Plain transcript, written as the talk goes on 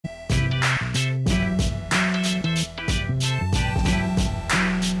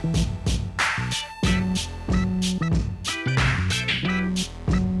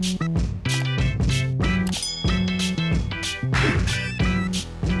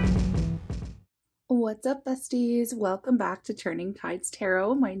What's up, besties? Welcome back to Turning Tides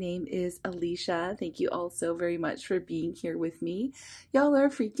Tarot. My name is Alishia. Thank you all so very much for being here with me. Y'all are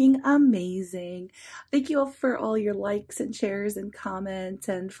freaking amazing. Thank you all for all your likes and shares and comments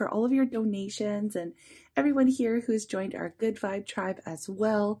and for all of your donations and everyone here who's joined our Good Vibe Tribe as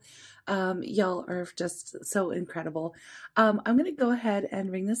well. Y'all are just so incredible. I'm going to go ahead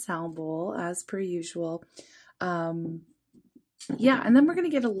and ring the sound bowl as per usual. Yeah, and then we're going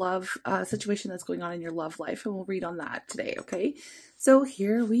to get a love situation that's going on in your love life, and we'll read on that today, okay? So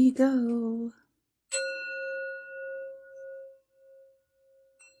here we go.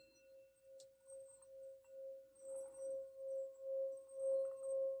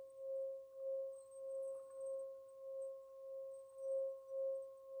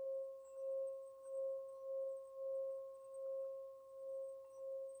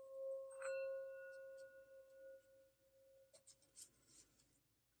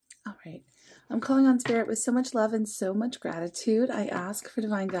 All right, I'm calling on Spirit with so much love and so much gratitude. I ask for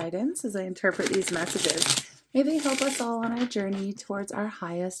divine guidance as I interpret these messages. May they help us all on our journey towards our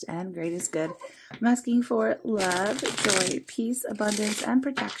highest and greatest good. I'm asking for love, joy, peace, abundance, and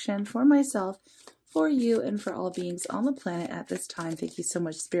protection for myself, for you, and for all beings on the planet at this time. Thank you so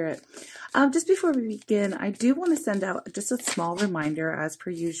much, Spirit. Just before we begin, I do want to send out just a small reminder, as per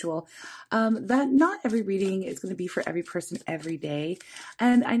usual, that not every reading is going to be for every person every day.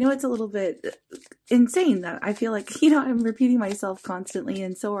 And I know it's a little bit insane that I feel like, I'm repeating myself constantly,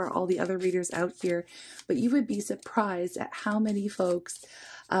 and so are all the other readers out here. But you would be surprised at how many folks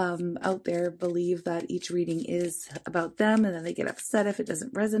out there believe that each reading is about them, and then they get upset if it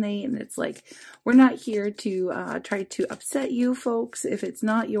doesn't resonate. And it's like, we're not here to try to upset you folks. If it's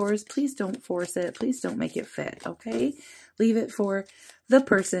not yours, please don't force it. Please don't make it fit, okay? Leave it for the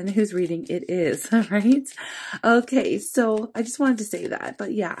person whose reading it is, all right? Okay, so I just wanted to say that.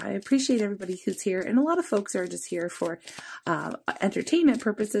 But yeah, I appreciate everybody who's here. And a lot of folks are just here for entertainment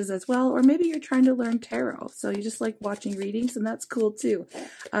purposes as well. Or maybe you're trying to learn tarot. So you just like watching readings, and that's cool too.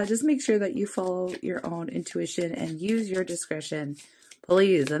 Just make sure that you follow your own intuition and use your discretion,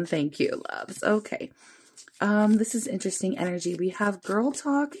 please. And thank you, loves. Okay. This is interesting energy. We have girl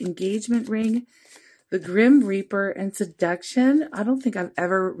talk, engagement ring, the Grim Reaper, and seduction. I don't think I've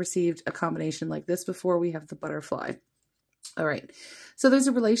ever received a combination like this before. We have the butterfly. All right. So there's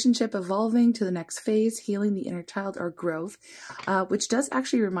a relationship evolving to the next phase, healing the inner child or growth, which does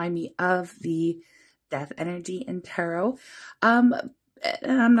actually remind me of the death energy in tarot.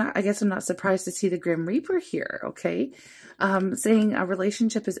 And I guess I'm not surprised to see the Grim Reaper here. Okay. Saying a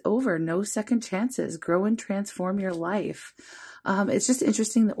relationship is over, no second chances, grow and transform your life. It's just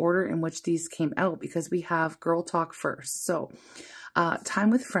interesting the order in which these came out, because we have girl talk first. So time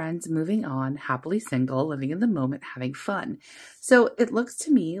with friends, moving on, happily single, living in the moment, having fun. So it looks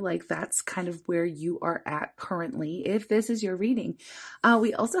to me like that's kind of where you are at currently, if this is your reading.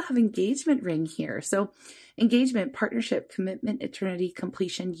 We also have engagement ring here. So engagement, partnership, commitment, eternity,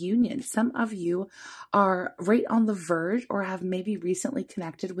 completion, union. Some of you are right on the verge or have maybe recently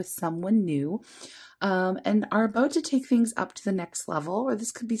connected with someone new. And are about to take things up to the next level, or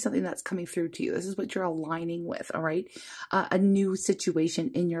this could be something that's coming through to you. This is what you're aligning with, all right? A new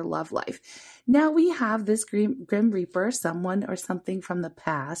situation in your love life. Now we have this Grim Reaper, someone or something from the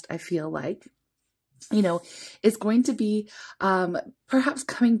past, I feel like, is going to be perhaps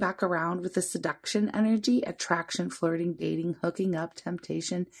coming back around with the seduction energy, attraction, flirting, dating, hooking up,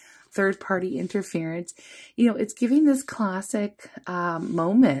 temptation, third-party interference. It's giving this classic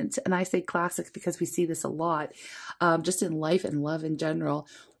moment, and I say classic because we see this a lot just in life and love in general.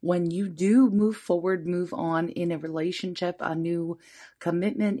 When you do move forward, move on in a relationship, a new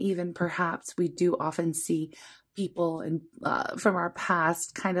commitment even perhaps, we do often see people and from our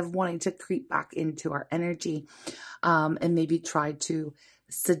past kind of wanting to creep back into our energy and maybe try to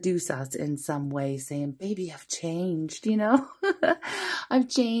seduce us in some way, saying, baby, I've changed, I've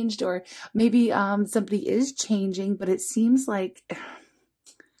changed. Or maybe somebody is changing, but it seems like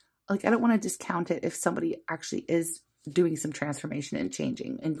I don't want to discount it if somebody actually is doing some transformation and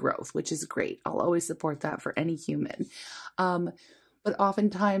changing and growth, which is great. I'll always support that for any human. But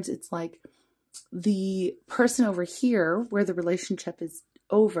oftentimes it's like the person over here where the relationship is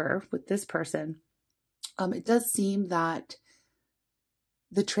over with this person, it does seem that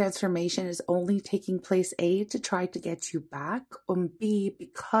the transformation is only taking place, A, to try to get you back, or B,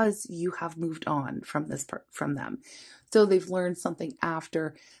 because you have moved on from from them. So they've learned something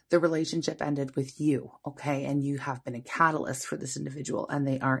after the relationship ended with you, okay? And you have been a catalyst for this individual, and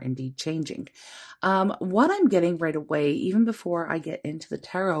they are indeed changing. What I'm getting right away, even before I get into the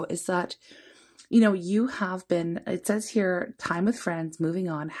tarot, is that you know, you have been, it says here, time with friends, moving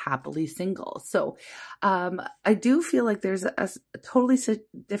on, happily single. So I do feel like there's a totally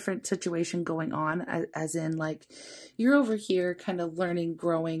different situation going on, as in like you're over here kind of learning,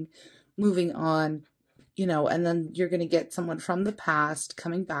 growing, moving on, you know, and then you're going to get someone from the past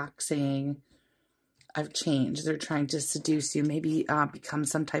coming back saying, I've changed. They're trying to seduce you, maybe become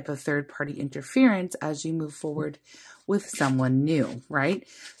some type of third-party interference as you move forward with someone new, right?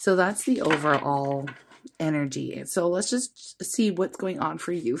 So that's the overall energy. So let's just see what's going on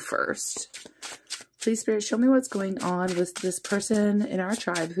for you first. Please, Spirit, show me what's going on with this person in our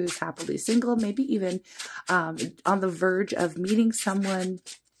tribe who's happily single, maybe even on the verge of meeting someone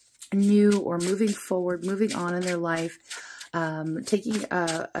new or moving forward, moving on in their life. Taking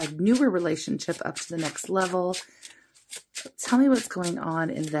a newer relationship up to the next level. Tell me what's going on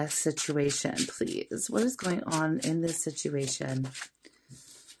in this situation, please. What is going on in this situation?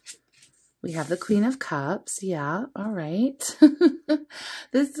 We have the Queen of Cups. Yeah, all right.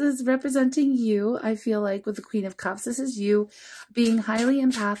 This is representing you, I feel like, with the Queen of Cups. This is you being highly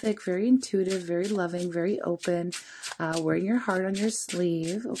empathic, very intuitive, very loving, very open, wearing your heart on your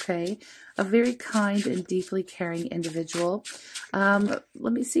sleeve, okay? A very kind and deeply caring individual. Let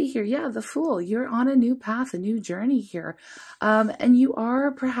me see here. Yeah, the Fool. You're on a new path, a new journey here. And you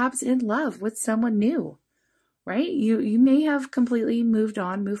are perhaps in love with someone new. Right? You may have completely moved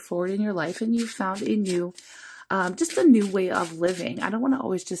on, moved forward in your life, and you found a new, just a new way of living. I don't want to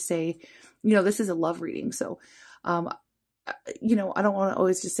always just say, you know, this is a love reading. So, you know, I don't want to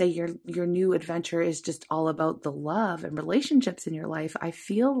always just say your new adventure is just all about the love and relationships in your life. I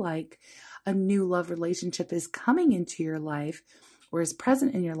feel like a new love relationship is coming into your life, or is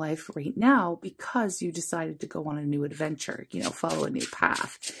present in your life right now, because you decided to go on a new adventure, you know, follow a new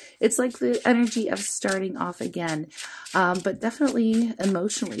path. It's like the energy of starting off again, but definitely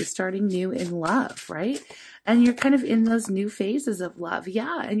emotionally starting new in love, right? And you're kind of in those new phases of love.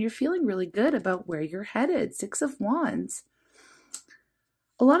 Yeah, and you're feeling really good about where you're headed. Six of Wands.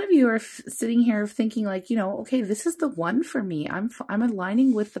 A lot of you are sitting here thinking like, you know, okay, this is the one for me. I'm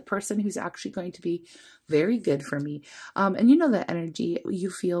aligning with the person who's actually going to be very good for me. And you know that energy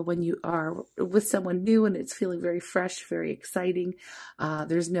you feel when you are with someone new and it's feeling very fresh, very exciting.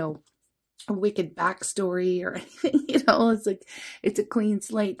 There's no wicked backstory or anything, you know, it's like, it's a clean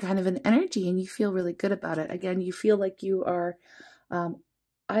slate kind of an energy, and you feel really good about it. Again, you feel like you are,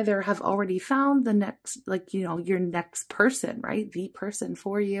 either have already found the next, like, you know, your next person, right? The person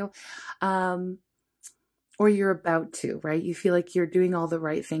for you, or you're about to, right? You feel like you're doing all the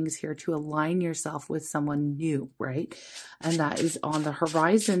right things here to align yourself with someone new, right? And that is on the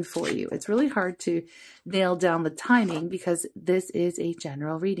horizon for you. It's really hard to nail down the timing because this is a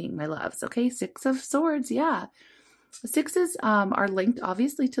general reading, my loves. Okay, Six of Swords, yeah. Sixes are linked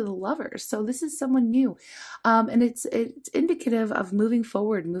obviously to the Lovers. So this is someone new. And it's indicative of moving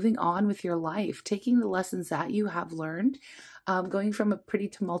forward, moving on with your life, taking the lessons that you have learned, going from a pretty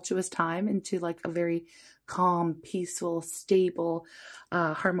tumultuous time into like a very calm, peaceful, stable,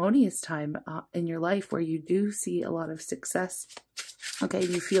 harmonious time in your life where you do see a lot of success. Okay,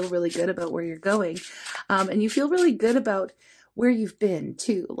 you feel really good about where you're going. And you feel really good about where you've been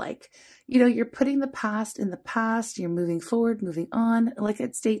too. Like, you know, you're putting the past in the past, you're moving forward, moving on, like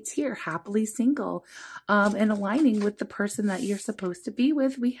it states here, happily single, and aligning with the person that you're supposed to be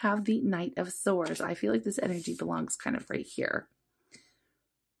with. We have the Knight of Swords. I feel like this energy belongs kind of right here.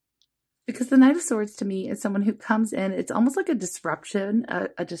 Because the Knight of Swords to me is someone who comes in, it's almost like a disruption,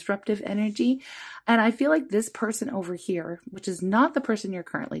 a disruptive energy. And I feel like this person over here, which is not the person you're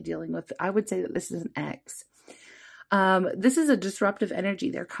currently dealing with, I would say that this is an ex. This is a disruptive energy.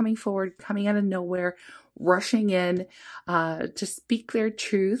 They're coming forward, coming out of nowhere, rushing in to speak their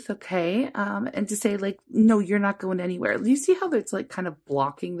truth, okay? And to say like, no, you're not going anywhere. You see how it's like kind of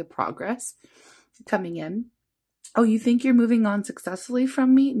blocking the progress coming in? Oh, you think you're moving on successfully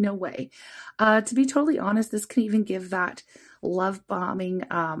from me? No way. To be totally honest, this can even give that love bombing,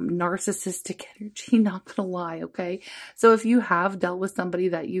 narcissistic energy, not gonna lie, okay? So if you have dealt with somebody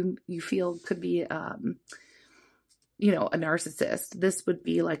that you feel could be, you know, a narcissist, this would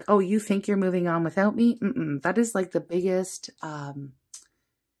be like, oh, you think you're moving on without me? That is like the biggest, what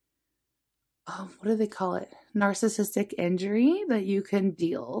do they call it? Narcissistic injury that you can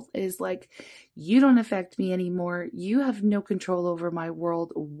deal is like, you don't affect me anymore. You have no control over my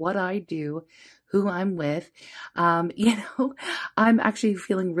world, what I do, who I'm with. You know, I'm actually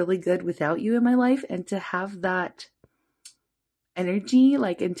feeling really good without you in my life. And to have that energy,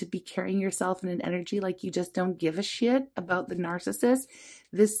 like, and to be carrying yourself in an energy like you just don't give a shit about the narcissist,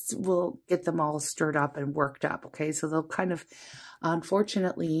 this will get them all stirred up and worked up, okay? So they'll kind of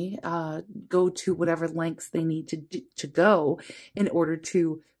unfortunately, go to whatever lengths they need to go in order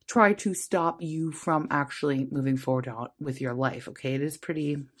to try to stop you from actually moving forward with your life. Okay, it is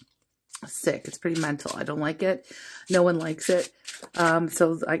pretty sick. It's pretty mental. I don't like it. No one likes it.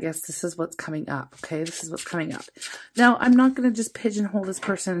 So I guess this is what's coming up. Okay, this is what's coming up. Now, I'm not going to just pigeonhole this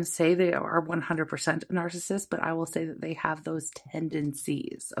person and say they are 100% a narcissist, but I will say that they have those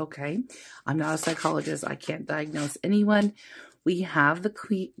tendencies. Okay, I'm not a psychologist. I can't diagnose anyone. We have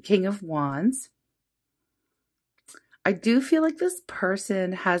the King of Wands. I do feel like this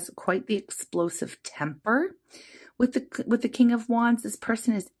person has quite the explosive temper. With the King of Wands, this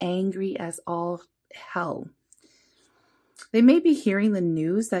person is angry as all hell. They may be hearing the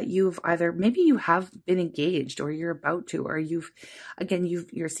news that maybe you have been engaged, or you're about to, or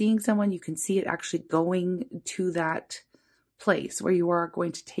you're seeing someone, you can see it actually going to that place where you are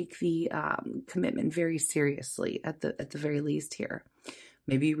going to take the commitment very seriously at the very least here.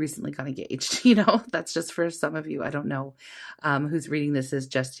 Maybe you recently got engaged, you know, that's just for some of you. I don't know who's reading this is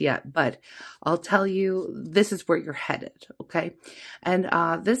just yet, but I'll tell you, this is where you're headed, okay? And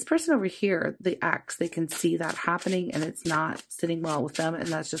this person over here, the ex, they can see that happening and it's not sitting well with them, and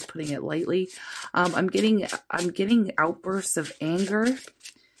that's just putting it lightly. I'm getting outbursts of anger.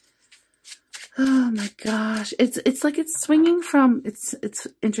 Oh my gosh. It's like it's swinging from, it's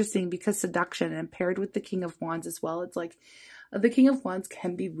interesting because seduction, and paired with the King of Wands as well, it's like, the King of Wands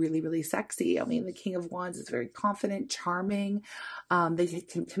can be really, really sexy. I mean, the King of Wands is very confident, charming. They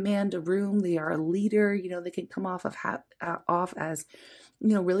can command a room. They are a leader. You know, they can come off as,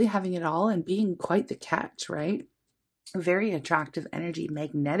 you know, really having it all and being quite the catch, right? Very attractive energy,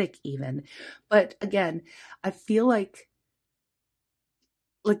 magnetic even. But again, I feel like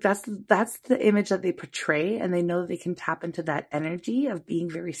that's the image that they portray, and they know that they can tap into that energy of being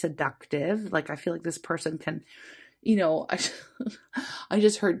very seductive. Like, I feel like this person can, you know, I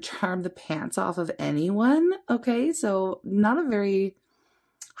just heard charm the pants off of anyone. Okay, so not a very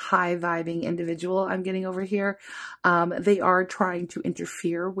high vibing individual I'm getting over here. They are trying to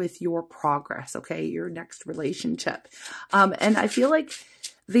interfere with your progress, okay, your next relationship. And I feel like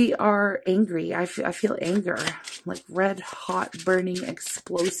they are angry. I feel anger, like red hot, burning,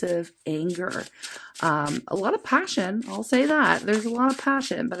 explosive anger. A lot of passion. I'll say that. There's a lot of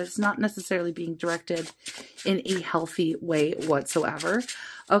passion, but it's not necessarily being directed in a healthy way whatsoever.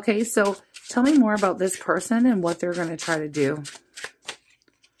 Okay, so tell me more about this person and what they're going to try to do.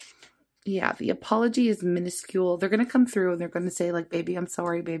 Yeah, the apology is minuscule. They're going to come through and they're going to say, like, baby, I'm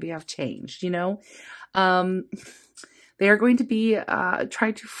sorry, baby, I've changed, you know? They are going to be,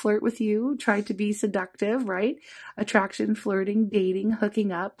 try to flirt with you, try to be seductive, right? Attraction, flirting, dating,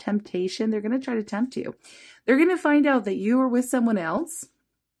 hooking up, temptation. They're going to try to tempt you. They're going to find out that you are with someone else,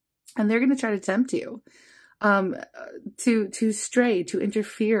 and they're going to try to tempt you to stray, to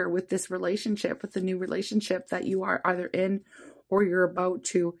interfere with this relationship, with the new relationship that you are either in or you're about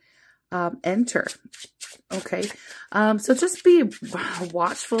to enter. Okay. So just be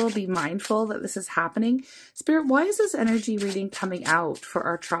watchful, be mindful that this is happening. Spirit, why is this energy reading coming out for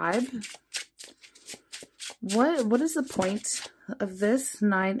our tribe? What is the point of this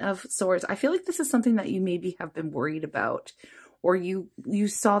Nine of Swords? I feel like this is something that you maybe have been worried about, or you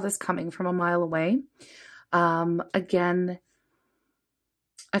saw this coming from a mile away. Again,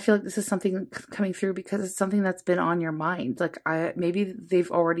 I feel like this is something coming through because it's something that's been on your mind. Like, maybe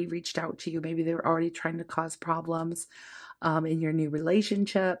they've already reached out to you. Maybe they were already trying to cause problems in your new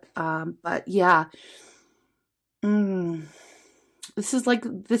relationship. But yeah, this is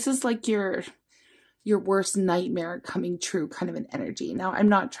like your worst nightmare coming true kind of an energy. Now, I'm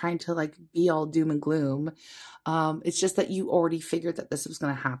not trying to like be all doom and gloom. It's just that you already figured that this was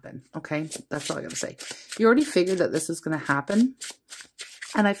going to happen. Okay. That's all I got to say. You already figured that this was going to happen.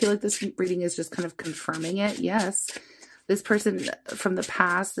 And I feel like this reading is just kind of confirming it. Yes, this person from the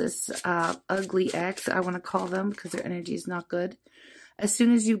past, this ugly ex, I want to call them because their energy is not good. As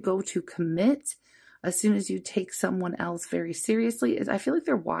soon as you go to commit, as soon as you take someone else very seriously, I feel like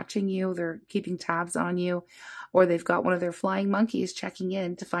they're watching you, they're keeping tabs on you, or they've got one of their flying monkeys checking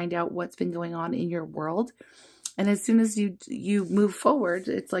in to find out what's been going on in your world. And as soon as you move forward,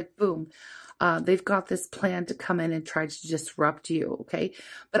 it's like, boom. They've got this plan to come in and try to disrupt you, okay?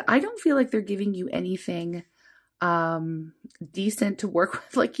 But I don't feel like they're giving you anything decent to work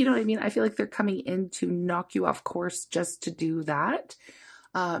with. Like, you know what I mean? I feel like they're coming in to knock you off course just to do that,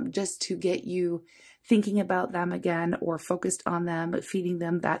 just to get you thinking about them again or focused on them, feeding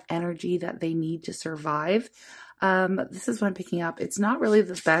them that energy that they need to survive. This is what I'm picking up. It's not really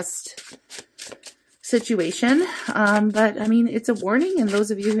the best situation. But I mean, it's a warning, and those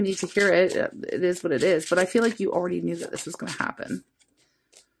of you who need to hear it, it is what it is. But I feel like you already knew that this was going to happen.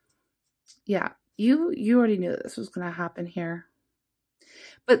 Yeah, you already knew that this was going to happen here.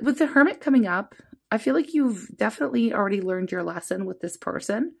 But with the Hermit coming up, I feel like you've definitely already learned your lesson with this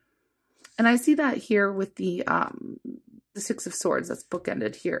person. And I see that here with the Six of Swords that's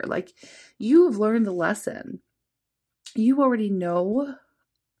bookended here. Like, you have learned the lesson. You already know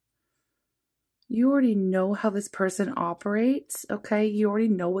how this person operates, okay? You already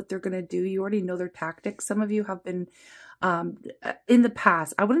know what they're going to do. You already know their tactics. Some of you have been, in the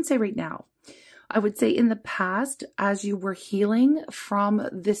past, I wouldn't say right now, I would say in the past, as you were healing from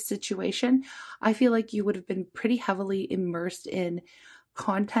this situation, I feel like you would have been pretty heavily immersed in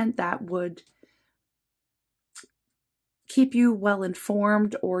content that would keep you well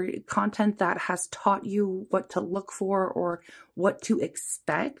informed, or content that has taught you what to look for or what to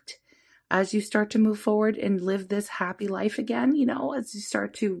expect as you start to move forward and live this happy life again, you know, as you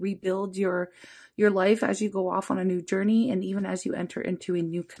start to rebuild your life, as you go off on a new journey, and even as you enter into a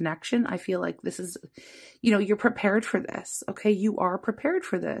new connection. I feel like this is, you know, you're prepared for this. Okay. You are prepared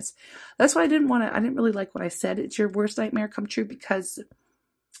for this. That's why I didn't really like what I said. It's your worst nightmare come true, because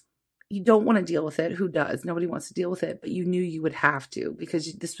you don't want to deal with it. Who does? Nobody wants to deal with it, but you knew you would have to,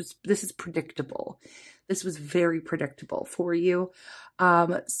 because this is predictable. This was very predictable for you.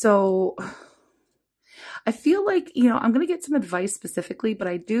 So I feel like, you know, I'm going to get some advice specifically, but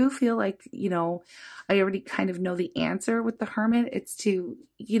I do feel like, you know, I already kind of know the answer with the Hermit. It's to,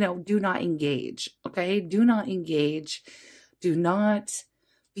 you know, do not engage. Okay. Do not engage. Do not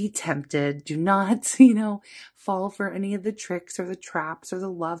be tempted. Do not, you know, fall for any of the tricks or the traps or the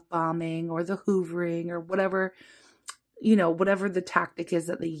love bombing or the hoovering or whatever, you know, whatever the tactic is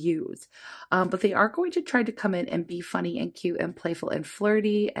that they use. But they are going to try to come in and be funny and cute and playful and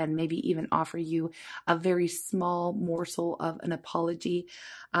flirty, and maybe even offer you a very small morsel of an apology,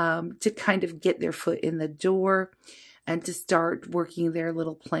 to kind of get their foot in the door and to start working their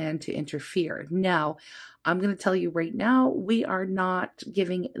little plan to interfere. Now, I'm going to tell you right now, we are not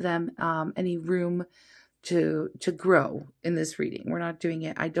giving them any room to grow in this reading. We're not doing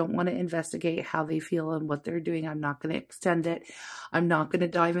it. I don't want to investigate how they feel and what they're doing. I'm not going to extend it. I'm not going to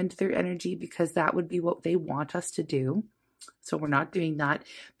dive into their energy, because that would be what they want us to do. So we're not doing that,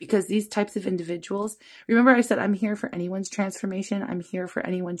 because these types of individuals, remember I said I'm here for anyone's transformation. I'm here for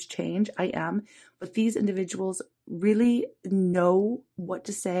anyone's change. I am. But these individuals really know what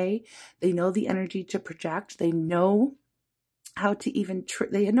to say. They know the energy to project. They know how to even,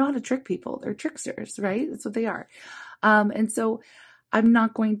 they know how to trick people. They're tricksters, right? That's what they are. And so I'm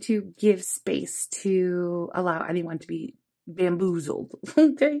not going to give space to allow anyone to be bamboozled.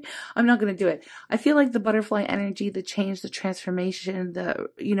 Okay. I'm not going to do it. I feel like the butterfly energy, the change, the transformation, the,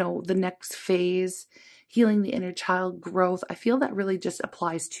 you know, the next phase, healing the inner child, growth. I feel that really just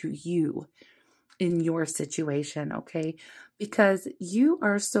applies to you in your situation. Okay. Because you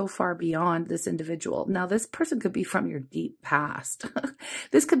are so far beyond this individual. Now, this person could be from your deep past.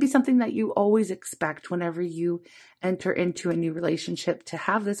 This could be something that you always expect whenever you enter into a new relationship, to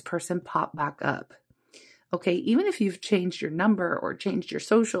have this person pop back up. Okay, even if you've changed your number or changed your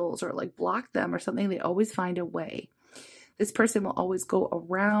socials or like blocked them or something, they always find a way. This person will always go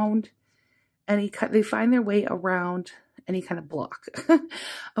around they find their way around any kind of block.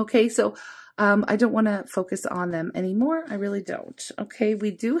 Okay, so I don't want to focus on them anymore. I really don't. Okay,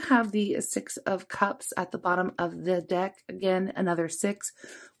 we do have the Six of Cups at the bottom of the deck. Again, another 6.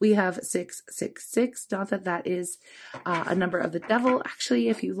 We have 666. Not that that is a number of the devil. Actually,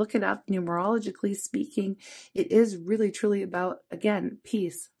 if you look it up, numerologically speaking, it is really truly about, again,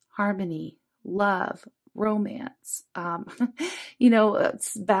 peace, harmony, love, romance, you know,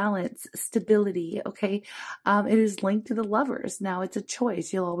 balance, stability. Okay. It is linked to the Lovers. Now it's a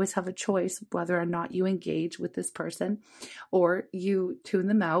choice. You'll always have a choice whether or not you engage with this person or you tune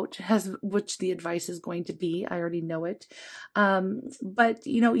them out, which the advice is going to be. I already know it. But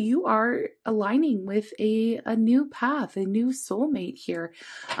you know, you are aligning with a new path, a new soulmate here.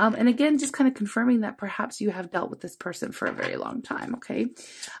 And again, just kind of confirming that perhaps you have dealt with this person for a very long time. Okay.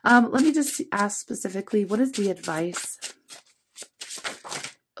 Let me just ask specifically, what is the advice?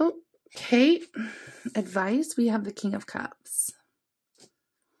 Okay, advice. We have the King of Cups.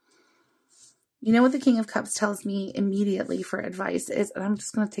 You know what the King of Cups tells me immediately for advice is, and I'm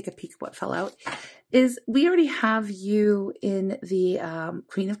just going to take a peek at what fell out, is we already have you in the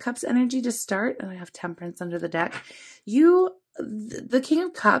Queen of Cups energy to start, and I have Temperance under the deck. The King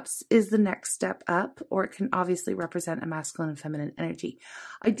of Cups is the next step up, or it can obviously represent a masculine and feminine energy.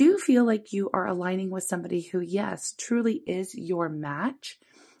 I do feel like you are aligning with somebody who, yes, truly is your match.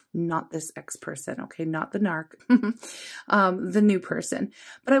 not this ex-person, okay? Not the narc, the new person.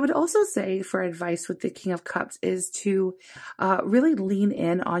 But I would also say for advice with the King of Cups is to really lean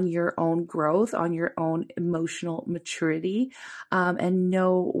in on your own growth, on your own emotional maturity, and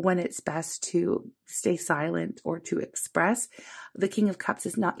know when it's best to stay silent or to express. The King of Cups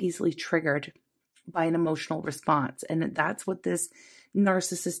is not easily triggered by an emotional response. And that's what this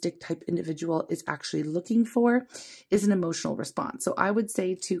narcissistic type individual is actually looking for, is an emotional response. So I would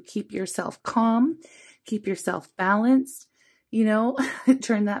say to keep yourself calm, keep yourself balanced, you know,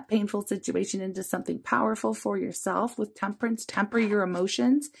 turn that painful situation into something powerful for yourself with temperance, temper your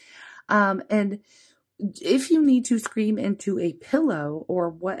emotions. And if you need to scream into a pillow or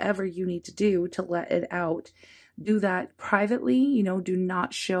whatever you need to do to let it out, do that privately. You know, do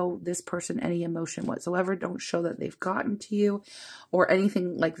not show this person any emotion whatsoever. Don't show that they've gotten to you or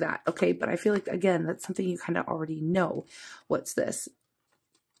anything like that. Okay. But I feel like, again, that's something you kind of already know. What's this?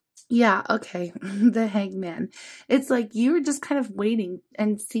 Yeah. Okay. The Hangman. It's like you're just kind of waiting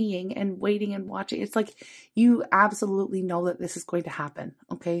and seeing and waiting and watching. It's like you absolutely know that this is going to happen.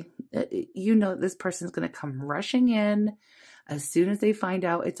 Okay. You know this person's going to come rushing in as soon as they find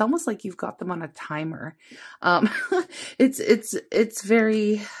out. It's almost like you've got them on a timer. It's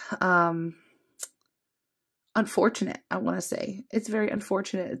very unfortunate, I want to say. It's very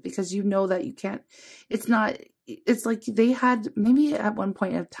unfortunate because you know that you can't, it's like they had, maybe at one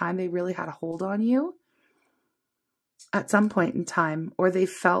point in time, they really had a hold on you at some point in time, or they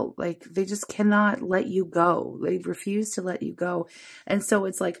felt like they just cannot let you go. They refuse to let you go. And so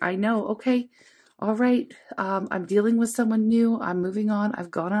it's like, I know, okay, all right, I'm dealing with someone new. I'm moving on. I've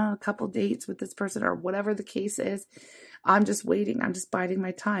gone on a couple dates with this person or whatever the case is. I'm just waiting. I'm just biding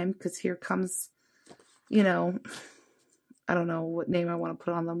my time because here comes, you know, I don't know what name I want to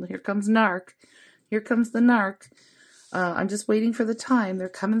put on them. Here comes Narc. Here comes the Narc. I'm just waiting for the time. They're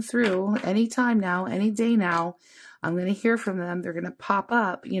coming through any time now, any day now. I'm going to hear from them. They're going to pop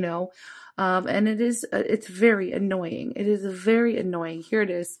up, you know, and it's very annoying. It is very annoying. Here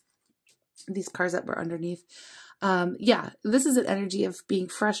it is. These cards that were underneath. Yeah, this is an energy of being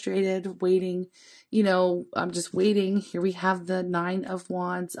frustrated, waiting, you know, I'm just waiting. Here we have the 9 of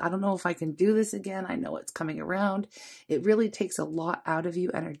Wands. I don't know if I can do this again. I know it's coming around. It really takes a lot out of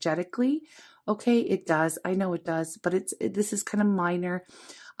you energetically. Okay, it does. I know it does, but this is kind of minor.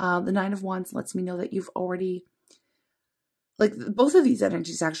 The 9 of Wands lets me know that you've already, like both of these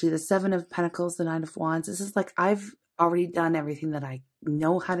energies, actually, the 7 of Pentacles, the 9 of Wands, this is like, I've already done everything that I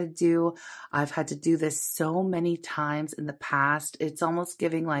know how to do. I've had to do this so many times in the past. It's almost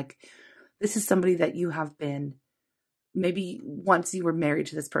giving like, this is somebody that you have been, maybe once you were married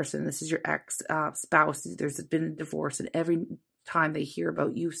to this person, this is your ex spouse, there's been a divorce, and every time they hear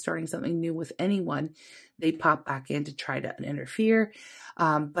about you starting something new with anyone, they pop back in to try to interfere.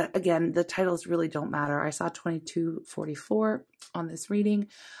 But again, the titles really don't matter. I saw 2244 on this reading.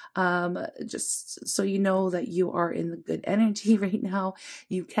 Just so you know that you are in the good energy right now.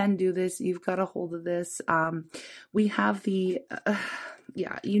 You can do this. You've got a hold of this. We have the,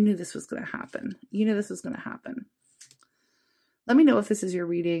 yeah, you knew this was going to happen. You knew this was going to happen. Let me know if this is your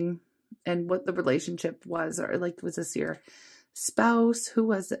reading and what the relationship was, or like, was this your spouse? Who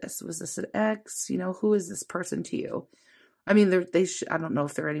was this? Was this an ex? You know, who is this person to you? I mean, I don't know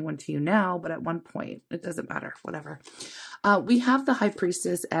if they're anyone to you now, but at one point, it doesn't matter, whatever. We have the High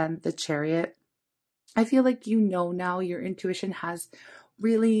Priestess and the Chariot. I feel like, you know, now your intuition has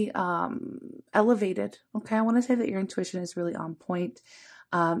really elevated. Okay, I want to say that your intuition is really on point.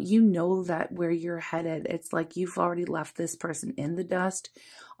 You know that where you're headed, it's like you've already left this person in the dust.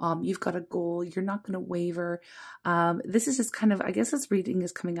 You've got a goal. You're not going to waver. This is just kind of, I guess this reading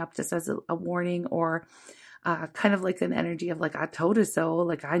is coming up just as a warning, or kind of like an energy of like, I told you so.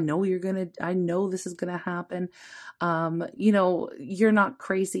 Like, I know I know this is going to happen. You know, you're not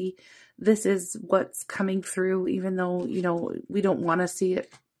crazy. This is what's coming through, even though, you know, we don't want to see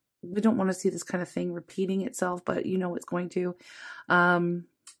it. We don't want to see this kind of thing repeating itself, but you know it's going to. And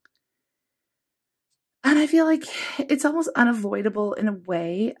I feel like it's almost unavoidable in a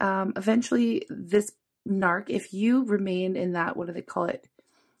way. Eventually, this Narc, if you remain in that, what do they call it?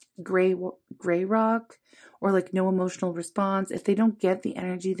 Gray rock, or like no emotional response. If they don't get the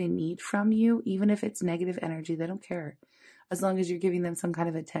energy they need from you, even if it's negative energy, they don't care. As long as you're giving them some kind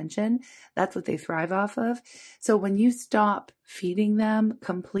of attention, that's what they thrive off of. So when you stop feeding them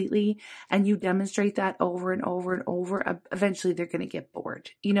completely and you demonstrate that over and over and over, eventually they're going to get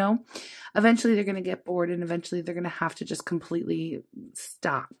bored, you know? Eventually they're going to get bored, and eventually they're going to have to just completely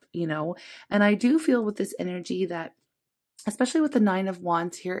stop, you know? And I do feel with this energy that, especially with the 9 of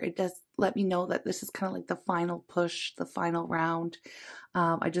Wands here, it does let me know that this is kind of like the final push, the final round.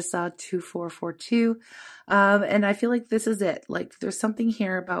 I just saw 2442. And I feel like this is it. Like there's something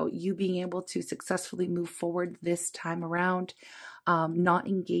here about you being able to successfully move forward this time around, not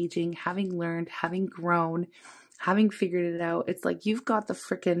engaging, having learned, having grown, having figured it out. It's like you've got the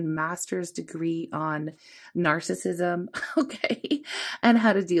freaking master's degree on narcissism, okay, and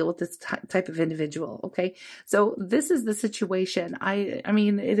how to deal with this type of individual, okay? So this is the situation. I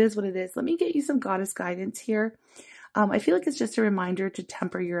mean, it is what it is. Let me get you some goddess guidance here. I feel like it's just a reminder to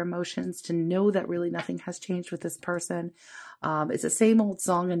temper your emotions, to know that really nothing has changed with this person. It's the same old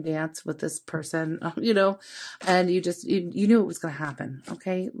song and dance with this person, you know, and you just, you knew it was going to happen.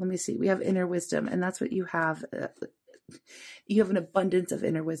 Okay. Let me see. We have inner wisdom, and that's what you have. You have an abundance of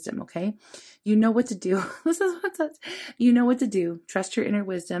inner wisdom. Okay. You know what to do. This is what it says. You know what to do. Trust your inner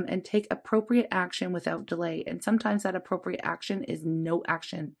wisdom and take appropriate action without delay. And sometimes that appropriate action is no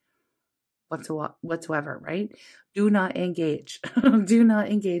action whatsoever, right? Do not engage. Do not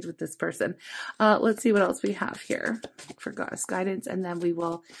engage with this person. Let's see what else we have here for goddess guidance, and then we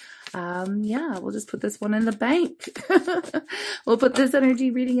will, yeah, we'll just put this one in the bank. We'll put this energy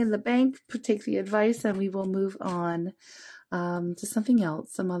reading in the bank, take the advice, and we will move on to something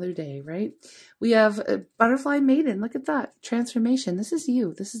else some other day, right? We have a butterfly maiden. Look at that transformation. This is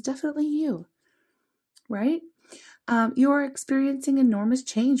you. This is definitely you, right? You are experiencing enormous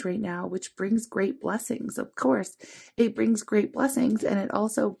change right now, which brings great blessings. Of course, it brings great blessings, and it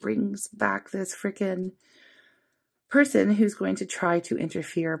also brings back this freaking person who's going to try to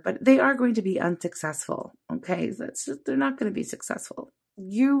interfere, but they are going to be unsuccessful. Okay, that's just, they're not going to be successful.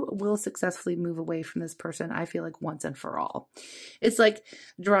 You will successfully move away from this person, I feel like, once and for all. It's like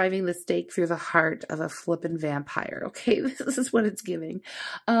driving the stake through the heart of a flippin' vampire. Okay, this is what it's giving.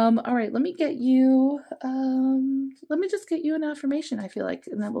 All right, let me get you, let me just get you an affirmation, I feel like,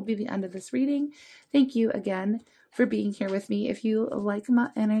 and that will be the end of this reading. Thank you again for being here with me. If you like my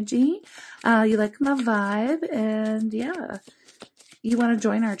energy, you like my vibe, and yeah, you want to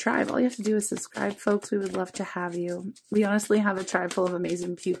join our tribe, all you have to do is subscribe, folks. We would love to have you. We honestly have a tribe full of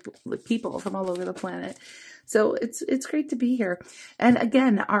amazing people from all over the planet. So it's great to be here. And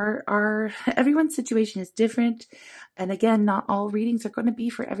again, our everyone's situation is different. And again, not all readings are going to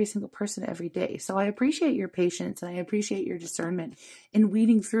be for every single person every day. So I appreciate your patience, and I appreciate your discernment in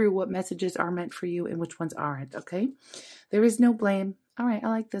weeding through what messages are meant for you and which ones aren't, okay? There is no blame. All right, I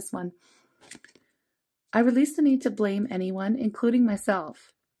like this one. I release the need to blame anyone, including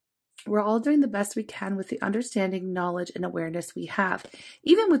myself. We're all doing the best we can with the understanding, knowledge, and awareness we have.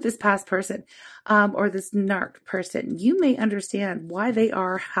 Even with this past person, or this narc person, you may understand why they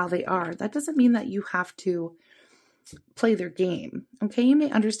are how they are. That doesn't mean that you have to play their game. Okay, you may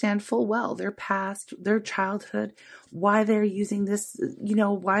understand full well their past, their childhood, why they're using this, you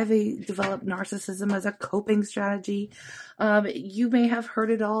know, why they develop narcissism as a coping strategy. You may have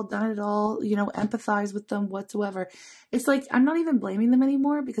heard it all, done it all, you know, empathize with them whatsoever. It's like, I'm not even blaming them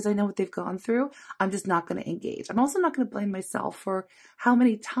anymore because I know what they've gone through. I'm just not going to engage. I'm also not going to blame myself for how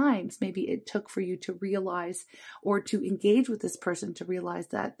many times maybe it took for you to realize or to engage with this person to realize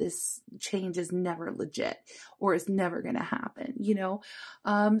that this change is never legit or is never going to happen, you know?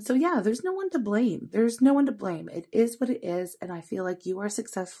 So yeah, there's no one to blame. There's no one to blame. It is what it is. And I feel like you are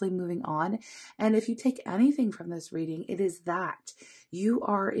successfully moving on. And if you take anything from this reading, it is that you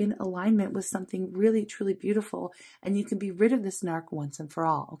are in alignment with something really, truly beautiful, and you can be rid of this narc once and for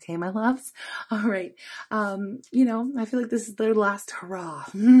all. Okay, my loves? All right. You know, I feel like this is their last hurrah.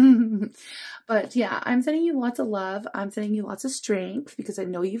 But yeah, I'm sending you lots of love. I'm sending you lots of strength because I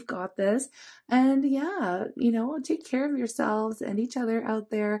know you've got this. And yeah, you know, take care of yourselves and each other out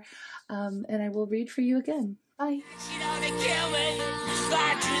there. And I will read for you again. Bye. She don't kill me,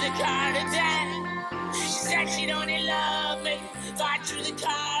 fight through the card attack. She said she'd only love me, fight through the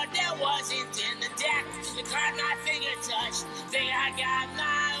card that wasn't in the deck. The card my finger touched, think I got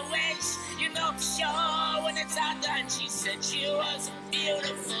my wish. You know for sure when it's all done, she said she was